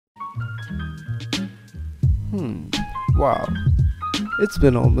Wow. It's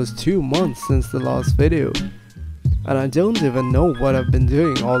been almost 2 months since the last video, and I don't even know what I've been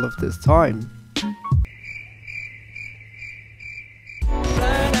doing all of this time.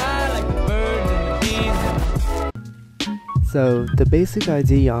 So the basic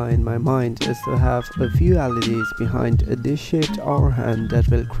idea in my mind is to have a few LEDs behind a dish-shaped hour hand that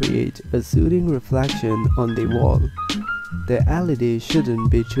will create a soothing reflection on the wall. The LED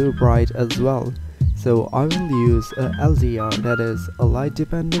shouldn't be too bright as well, so I will use a LDR, that is a light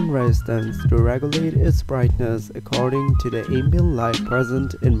dependent resistance, to regulate its brightness according to the ambient light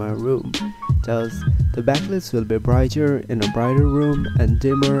present in my room. Thus, the backlights will be brighter in a brighter room and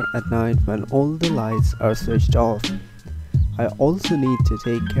dimmer at night when all the lights are switched off. I also need to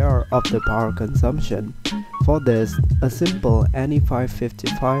take care of the power consumption. For this, a simple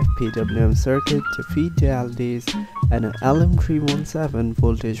NE555 PWM circuit to feed the LEDs and an LM317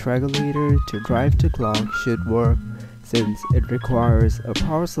 voltage regulator to drive the clock should work, since it requires a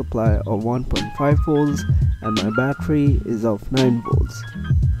power supply of 1.5 volts and my battery is of 9 volts.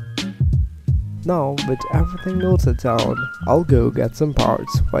 Now, with everything noted down, I'll go get some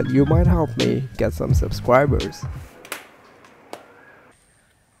parts while you might help me get some subscribers.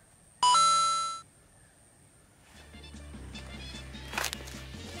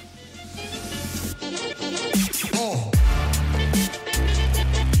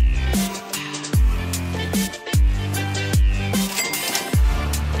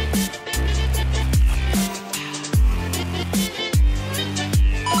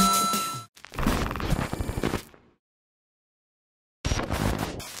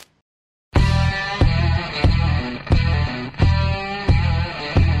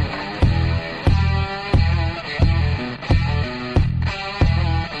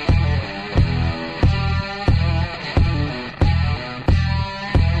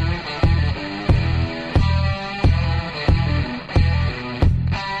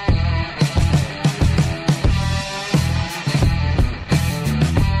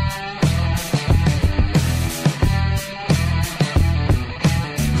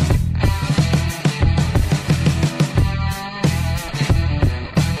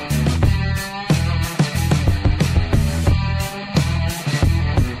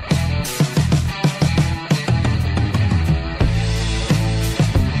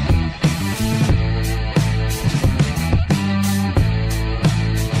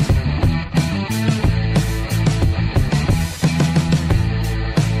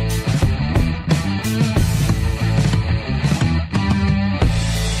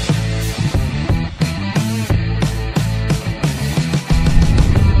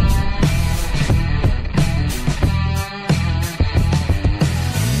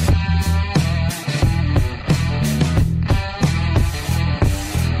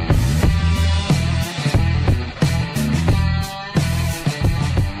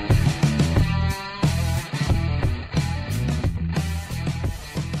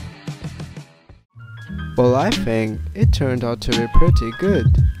 Well, I think it turned out to be pretty good.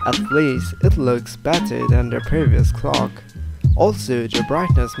 At least it looks better than the previous clock. Also, the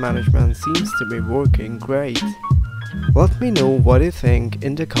brightness management seems to be working great. Let me know what you think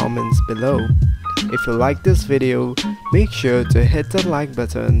in the comments below. If you like this video, make sure to hit the like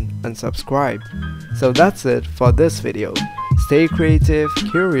button and subscribe. So that's it for this video. Stay creative,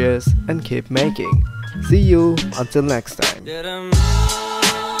 curious, and keep making. See you until next time.